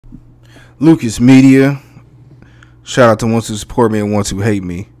Lucas Media. Shout out to ones who support me and ones who hate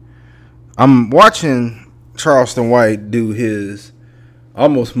me. I'm watching Charleston White do his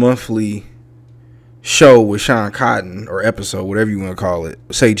almost monthly show with Sean Cotton, or episode, whatever you want to call it,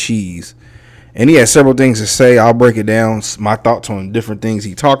 Say Cheese. And he has several things to say. I'll break it down, my thoughts on different things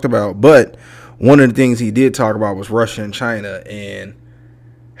he talked about. But one of the things he did talk about was Russia and China, and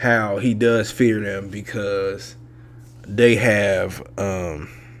how he does fear them because they have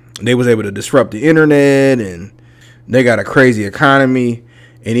they was able to disrupt the internet, and they got a crazy economy,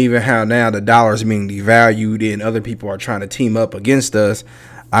 and even how now the dollar is being devalued and other people are trying to team up against us,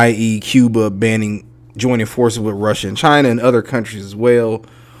 i.e. Cuba joining forces with Russia and China and other countries as well,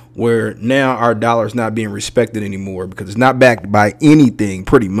 where now our dollar is not being respected anymore because it's not backed by anything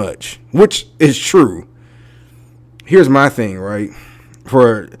pretty much, which is true. Here's my thing, right?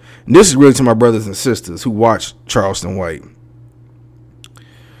 This is really to my brothers and sisters who watch Charleston White.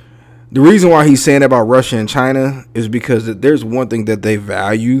 The reason why he's saying about Russia and China is because there's one thing that they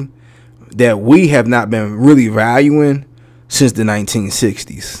value that we have not been really valuing since the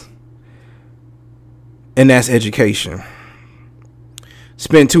 1960s. And that's education.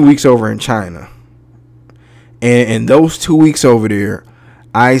 Spent 2 weeks over in China. And in those 2 weeks over there,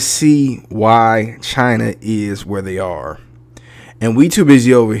 I see why China is where they are. And we too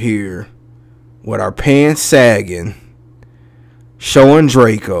busy over here with our pants sagging, showing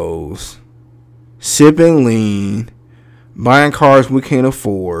Dracos, sipping lean, buying cars we can't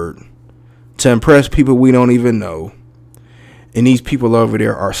afford to impress people we don't even know. And these people over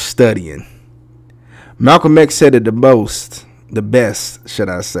there are studying. Malcolm X said it the best, should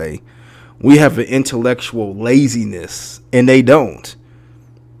I say. We have an intellectual laziness, and they don't.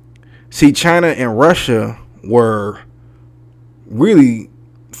 See, China and Russia were really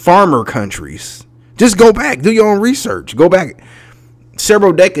farmer countries. Just go back, do your own research. Go back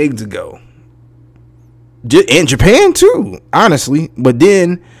several decades ago. And Japan too, honestly. But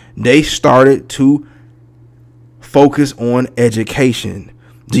then they started to focus on education.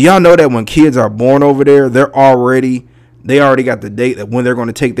 Do y'all know that when kids are born over there, they already got the date that when they're going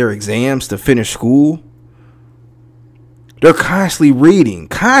to take their exams to finish school? They're constantly reading,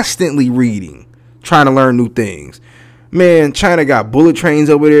 trying to learn new things. Man, China got bullet trains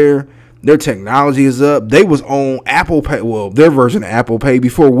over there. Their technology is up. They was on Apple Pay. Well, their version of Apple Pay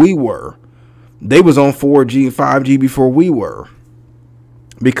before we were. They was on 4G and 5G before we were.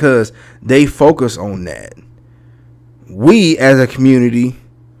 Because they focus on that. We, as a community,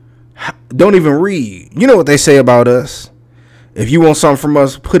 don't even read. You know what they say about us? If you want something from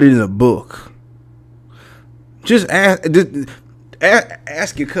us, put it in a book. Just ask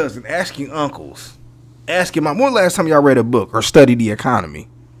your cousin, ask your uncles, ask your mom. When last time y'all read a book or studied the economy?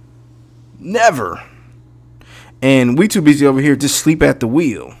 Never. And we too busy over here just sleep at the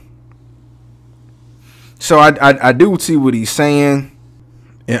wheel. So I do see what he's saying.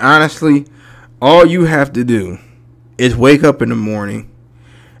 And honestly, all you have to do is wake up in the morning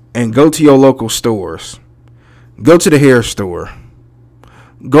and go to your local stores. Go to the hair store.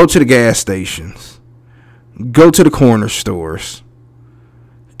 Go to the gas stations. Go to the corner stores.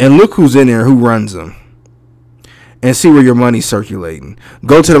 And look who's in there, who runs them. And see where your money's circulating.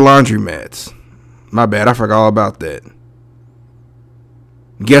 Go to the laundromats. My bad, I forgot all about that.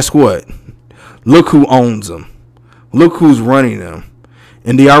 Guess what? Look who owns them. Look who's running them.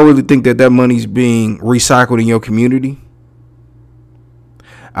 And do y'all really think that money's being recycled in your community?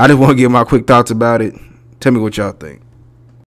 I just want to give my quick thoughts about it. Tell me what y'all think.